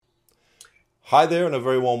Hi there, and a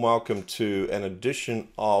very warm welcome to an edition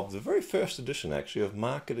of the very first edition, actually, of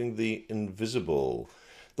Marketing the Invisible,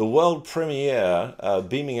 the world premiere,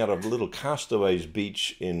 beaming out of little Castaways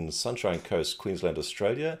Beach in Sunshine Coast, Queensland,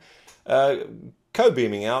 Australia,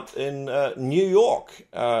 co-beaming out in New York.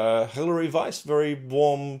 Hillary Weiss, very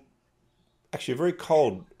warm, actually a very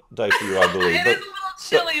cold day for you, I believe. It is a little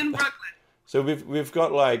chilly in Brooklyn. So we've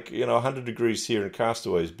got 100 degrees here in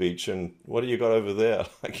Castaways Beach, and what do you got over there?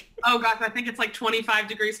 Oh gosh, I think it's like 25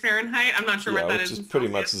 degrees Fahrenheit. I'm not sure what that is. Which is in pretty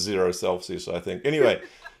Celsius. much 0 Celsius, I think. Anyway,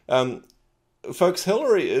 folks,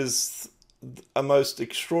 Hillary is a most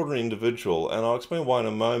extraordinary individual, and I'll explain why in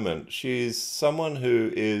a moment. She's someone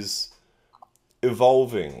who is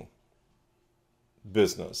evolving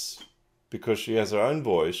business because she has her own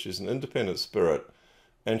voice. She's an independent spirit,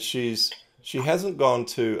 and she hasn't gone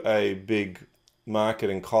to a big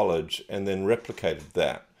marketing college and then replicated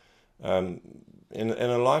that. In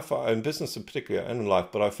a life, in business in particular, and in life,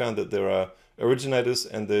 but I found that there are originators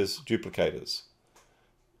and there's duplicators.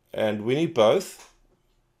 And we need both,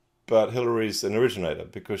 but Hillary's an originator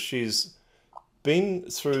because she's been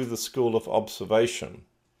through the school of observation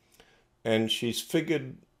and she's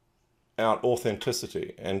figured out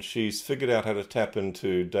authenticity and she's figured out how to tap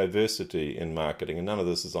into diversity in marketing. And none of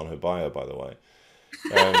this is on her bio, by the way.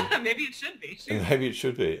 Maybe it should be. And maybe it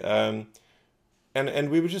should be.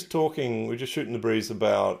 And we were just talking, we were just shooting the breeze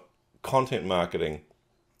about content marketing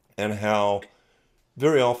and how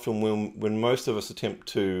very often when most of us attempt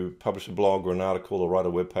to publish a blog or an article or write a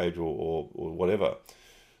web page or whatever,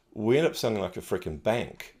 we end up sounding like a freaking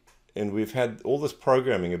bank. And we've had all this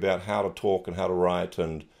programming about how to talk and how to write,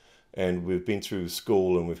 and we've been through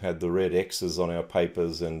school and we've had the red X's on our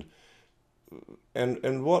papers, and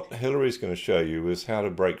what Hillary's going to show you is how to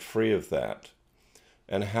break free of that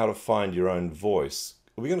and how to find your own voice.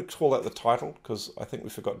 Are we going to call that the title? Because I think we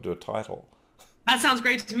forgot to do a title. That sounds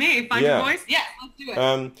great to me. Find your voice? Yeah, let's do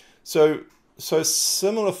it. So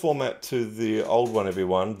similar format to the old one,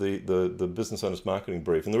 everyone, the Business Owners Marketing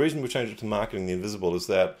Brief. And the reason we changed it to Marketing the Invisible is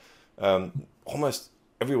that almost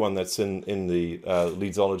everyone that's in the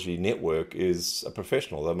Leadsology network is a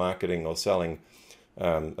professional. They're marketing or selling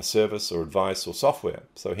a service or advice or software.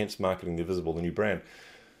 So hence Marketing the Invisible, the new brand.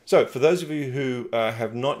 So for those of you who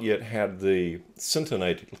have not yet had the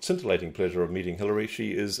scintillating pleasure of meeting Hillary,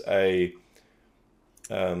 she is a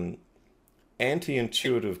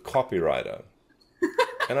anti-intuitive copywriter.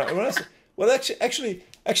 And when I say, well, actually,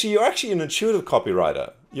 you're actually an intuitive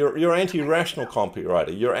copywriter. You're anti-rational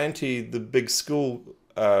copywriter. You're anti the big school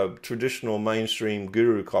traditional mainstream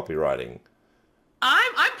guru copywriting.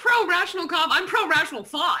 I'm pro rational I'm pro rational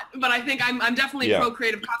thought, but I think I'm definitely pro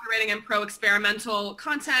creative copywriting and pro experimental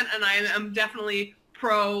content, and I am definitely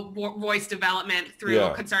pro voice development through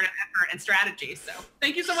concerted effort and strategy. So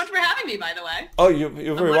thank you so much for having me, by the way. Oh, you're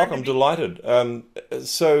very welcome. Delighted.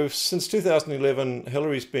 So since 2011,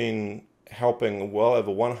 Hillary's been helping well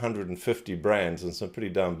over 150 brands, and some pretty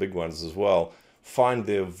darn big ones as well, find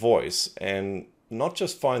their voice, and not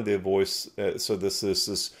just find their voice. So this is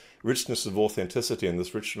this richness of authenticity and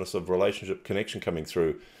this richness of relationship connection coming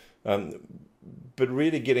through, but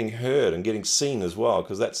really getting heard and getting seen as well,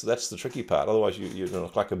 because that's the tricky part. Otherwise, you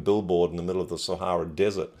look like a billboard in the middle of the Sahara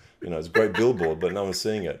Desert. It's a great billboard, but no one's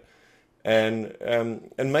seeing it. And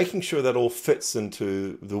making sure that all fits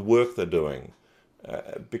into the work they're doing,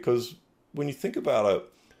 because when you think about it,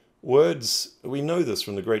 words, we know this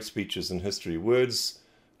from the great speeches in history, words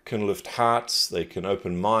can lift hearts, they can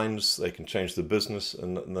open minds, they can change the business,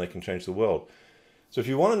 and they can change the world. So if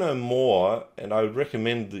you want to know more, and I would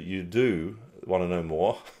recommend that you do want to know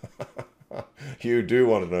more, you do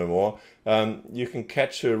want to know more, you can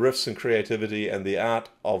catch her riffs and creativity and the art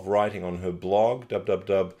of writing on her blog,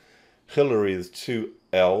 www.Hilary with two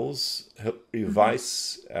L's, Hillary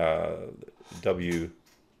Weiss,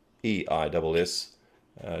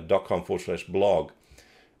 weiss.com/blog.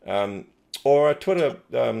 Or Twitter,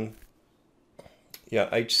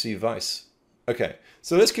 HC Weiss. Okay,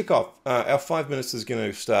 so let's kick off. Our 5 minutes is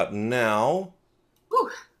going to start now. Ooh,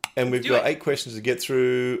 and we've got 8 questions to get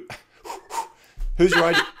through. Who's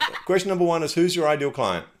your question number 1 is, who's your ideal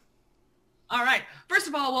client? All right. First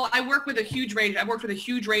of all, I've worked with a huge range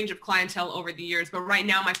of clientele over the years, but right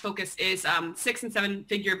now my focus is 6 and 7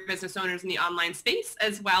 figure business owners in the online space,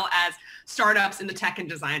 as well as startups in the tech and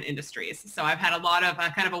design industries. So I've had a lot of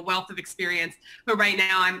kind of a wealth of experience, but right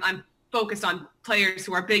now I'm focused on players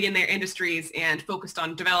who are big in their industries and focused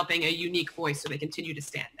on developing a unique voice so they continue to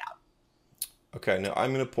stand out. Okay, now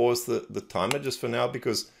I'm going to pause the timer just for now,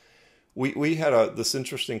 because we had this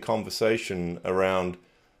interesting conversation around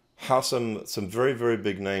how some very, very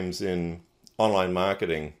big names in online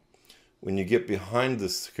marketing when you get behind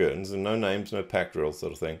the curtains, and no names, no pack drill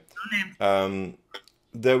sort of thing,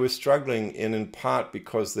 they were struggling in part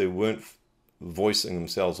because they weren't voicing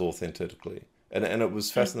themselves authentically. And it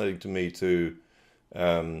was fascinating to me to,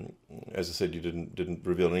 as I said, you didn't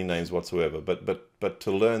reveal any names whatsoever, but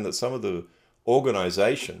to learn that some of the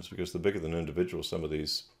organizations, because they're bigger than individuals, some of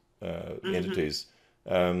these entities,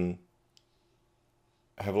 have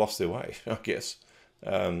lost their way, I guess.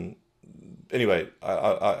 Anyway,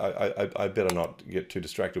 I better not get too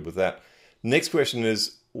distracted with that. Next question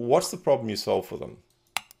is, what's the problem you solve for them?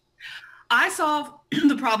 I solve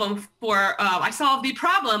the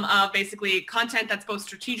problem of basically content that's both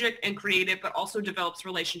strategic and creative, but also develops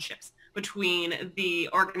relationships between the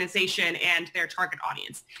organization and their target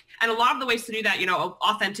audience. And a lot of the ways to do that,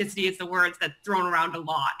 authenticity is the words that's thrown around a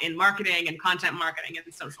lot in marketing and content marketing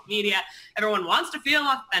and social media. Everyone wants to feel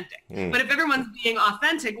authentic. But if everyone's being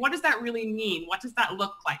authentic, what does that really mean? What does that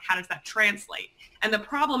look like? How does that translate? And the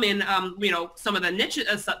problem in, some of the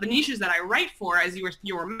niches that I write for, as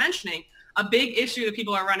you were mentioning, a big issue that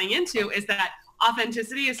people are running into is that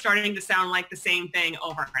authenticity is starting to sound like the same thing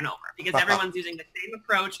over and over because everyone's using the same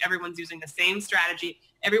approach, everyone's using the same strategy,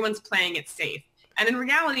 everyone's playing it safe. And in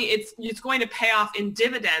reality, it's going to pay off in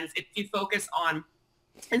dividends if you focus on,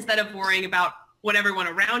 instead of worrying about what everyone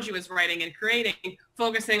around you is writing and creating,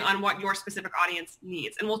 focusing on what your specific audience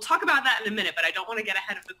needs. And we'll talk about that in a minute, but I don't want to get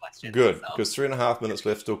ahead of the question. Good, because 3.5 minutes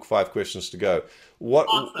left, still 5 questions to go. What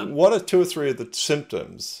are 2 or 3 of the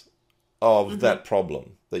symptoms of that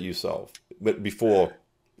problem that you solve, but before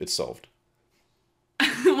it's solved?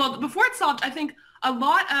 Well, before it's solved, I think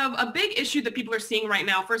a big issue that people are seeing right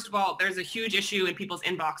now, first of all, there's a huge issue in people's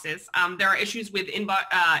inboxes. There are issues with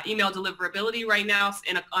email deliverability right now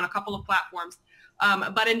on a couple of platforms.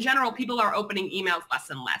 But in general, people are opening emails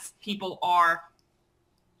less and less. People are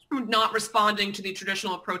not responding to the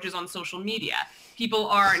traditional approaches on social media. People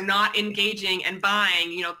are not engaging and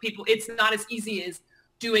buying. It's not as easy as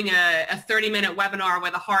doing a 30-minute webinar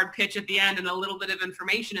with a hard pitch at the end and a little bit of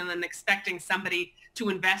information and then expecting somebody to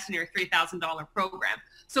invest in your $3,000 program.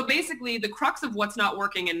 So basically, the crux of what's not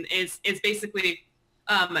working is basically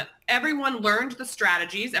everyone learned the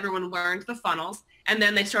strategies, everyone learned the funnels, and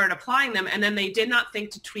then they started applying them, and then they did not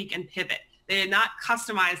think to tweak and pivot. They did not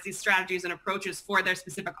customize these strategies and approaches for their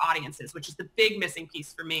specific audiences, which is the big missing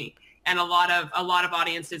piece for me. And a lot of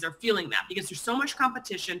audiences are feeling that because there's so much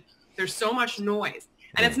competition, there's so much noise.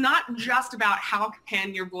 And it's not just about how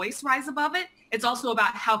can your voice rise above it. It's also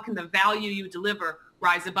about how can the value you deliver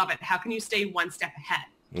rise above it. How can you stay one step ahead?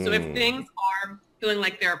 So if things are feeling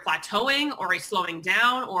like they're plateauing or slowing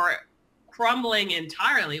down or crumbling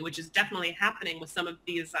entirely, which is definitely happening with some of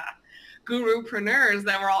these gurupreneurs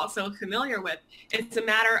that we're all so familiar with, it's a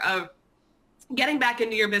matter of getting back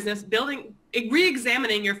into your business,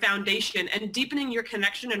 re-examining your foundation and deepening your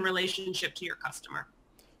connection and relationship to your customer.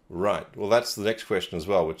 Right. Well, that's the next question as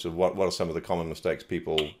well, which is what are some of the common mistakes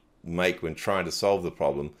people make when trying to solve the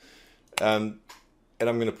problem? And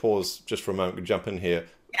I'm going to pause just for a moment and jump in here.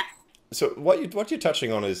 Yes. So what you're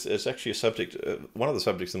touching on is actually a subject, one of the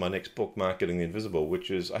subjects in my next book, Marketing the Invisible,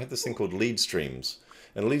 which is I have this thing called lead streams.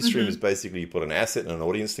 And a lead stream is basically you put an asset and an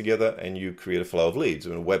audience together and you create a flow of leads.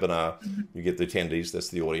 In a webinar, you get the attendees, that's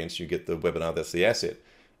the audience. You get the webinar, that's the asset.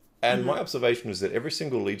 And my observation is that every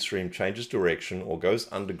single lead stream changes direction or goes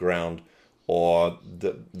underground or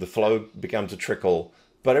the flow becomes a trickle.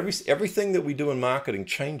 But everything that we do in marketing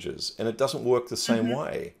changes and it doesn't work the same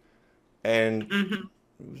way. And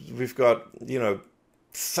we've got,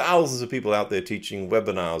 thousands of people out there teaching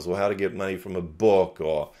webinars or how to get money from a book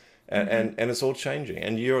and it's all changing.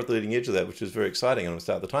 And you're at the leading edge of that, which is very exciting. I'm going to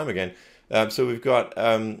start the time again. So we've got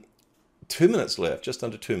 2 minutes left, just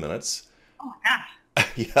under 2 minutes. Oh, gosh.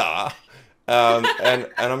 Yeah. And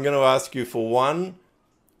I'm going to ask you for one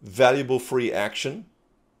valuable free action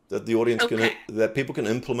that the audience that people can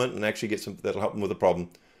implement and actually get that'll help them with the problem.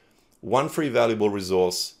 One free valuable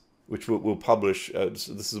resource, which we'll publish.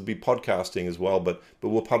 So this will be podcasting as well, but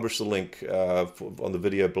we'll publish the link on the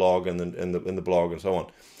video blog and then in the blog and so on.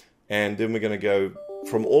 And then we're going to go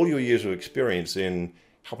from all your years of experience in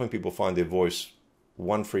helping people find their voice,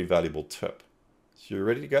 one free valuable tip. So you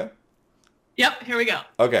ready to go? Yep, here we go.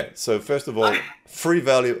 Okay, so first of all,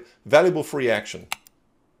 valuable free action.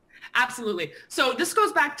 Absolutely. So this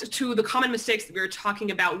goes back to the common mistakes that we were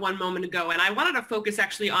talking about one moment ago. And I wanted to focus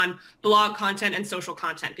actually on blog content and social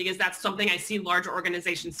content because that's something I see larger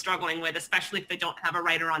organizations struggling with, especially if they don't have a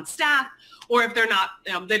writer on staff or if they're not,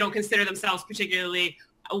 they don't consider themselves particularly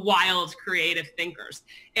wild creative thinkers.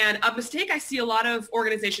 And a mistake I see a lot of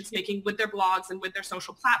organizations making with their blogs and with their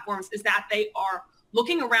social platforms is that they are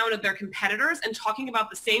looking around at their competitors and talking about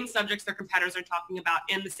the same subjects their competitors are talking about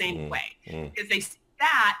in the same way. Because they see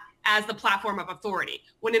that as the platform of authority.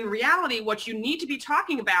 When in reality, what you need to be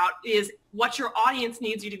talking about is what your audience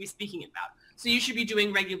needs you to be speaking about. So you should be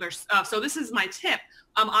doing regular stuff. So this is my tip.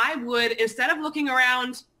 I would, instead of looking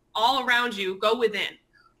around all around you, go within.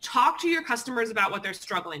 Talk to your customers about what they're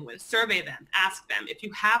struggling with. Survey them. Ask them. If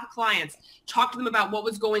you have clients, talk to them about what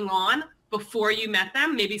was going on before you met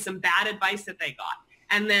them, maybe some bad advice that they got.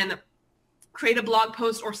 And then create a blog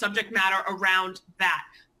post or subject matter around that.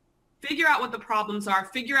 Figure out what the problems are,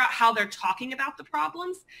 figure out how they're talking about the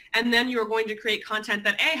problems, and then you're going to create content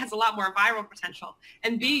that A, has a lot more viral potential,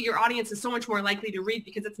 and B, your audience is so much more likely to read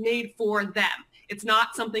because it's made for them. It's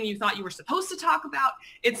not something you thought you were supposed to talk about.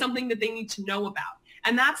 It's something that they need to know about.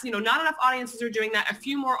 And that's, not enough audiences are doing that. A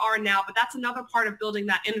few more are now, but that's another part of building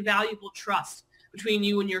that invaluable trust between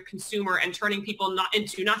you and your consumer and turning people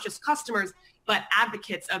into not just customers, but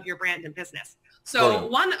advocates of your brand and business. So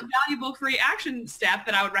one valuable free action step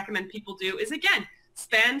that I would recommend people do is, again,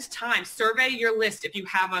 spend time, survey your list if you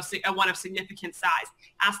have a one of significant size.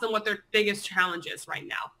 Ask them what their biggest challenge is right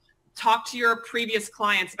now. Talk to your previous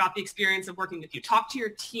clients about the experience of working with you. Talk to your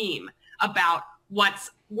team about what's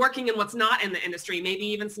working and what's not in the industry, maybe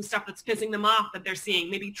even some stuff that's pissing them off that they're seeing,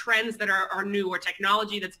 maybe trends that are new or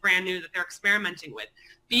technology that's brand new that they're experimenting with.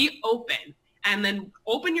 Be open, and then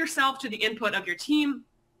open yourself to the input of your team,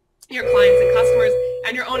 your clients and customers,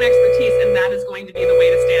 and your own expertise, and that is going to be the way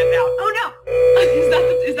to stand out. Oh no,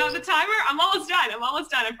 is that the timer? I'm almost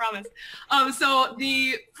done, I promise. So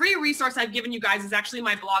the free resource I've given you guys is actually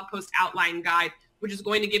my blog post outline guide, which is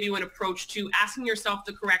going to give you an approach to asking yourself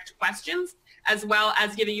the correct questions, as well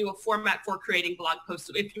as giving you a format for creating blog posts.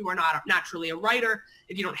 So if you are not naturally a writer,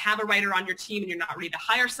 if you don't have a writer on your team and you're not ready to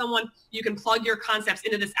hire someone, you can plug your concepts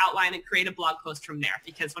into this outline and create a blog post from there.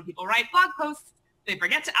 Because when people write blog posts, they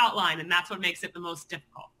forget to outline, and that's what makes it the most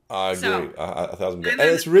difficult. I agree, 1,000%. And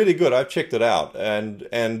it's really good. I've checked it out,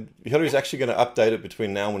 and Hillary's actually going to update it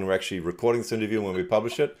between now and when we're actually recording this interview and when we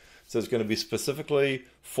publish it. So it's going to be specifically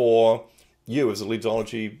for you as a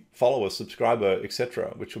Leadsology follower, subscriber,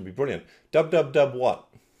 etc., which will be brilliant. Www what?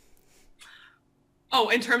 Oh,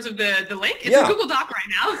 in terms of the link? It's a Google Doc right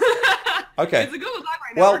now. Okay. It's a Google Doc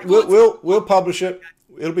right now. Well, we'll publish it.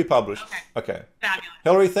 It'll be published. Okay. Fabulous.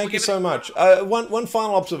 Hilary, thank you so much. One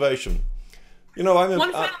final observation. One final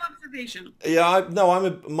observation. Yeah,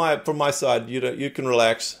 from my side, you can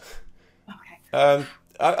relax. Okay.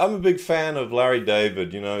 I'm a big fan of Larry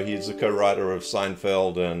David. He's the co-writer of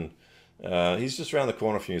Seinfeld, and he's just around the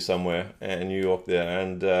corner from you somewhere in New York there.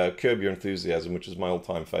 And Curb Your Enthusiasm, which is my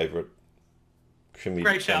all-time favorite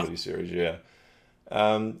comedy series. Yeah.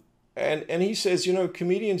 And he says,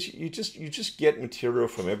 comedians, you just get material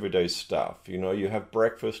from everyday stuff. You have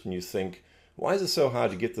breakfast and you think, why is it so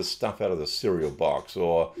hard to get this stuff out of the cereal box?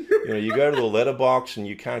 Or, you go to the letterbox and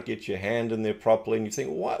you can't get your hand in there properly, and you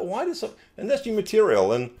think, why does that? And that's your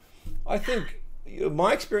material. And I think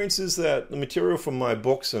my experience is that the material from my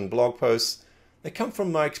books and blog posts, they come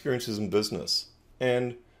from my experiences in business.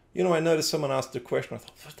 And, I noticed someone asked a question. I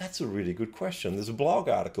thought, that's a really good question. There's a blog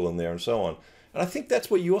article in there and so on. And I think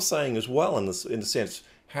that's what you're saying as well, in a sense.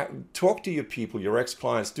 Talk to your people, your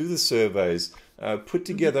ex-clients, do the surveys, put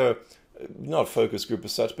together, not a focus group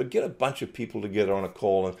as such, but get a bunch of people together on a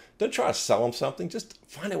call, and don't try to sell them something. Just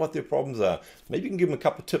find out what their problems are. Maybe you can give them a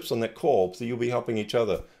couple of tips on that call, so you'll be helping each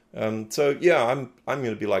other. I'm going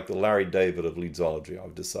to be like the Larry David of Leadsology,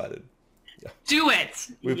 I've decided. Yeah. Do it.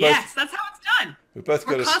 That's how it's done. We're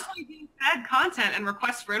constantly being fed content and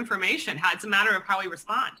requests for information. It's a matter of how we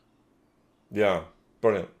respond. Yeah,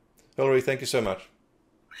 brilliant. Hilary, thank you so much.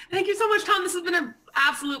 Thank you so much, Tom. This has been an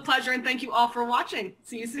absolute pleasure, and thank you all for watching.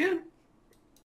 See you soon.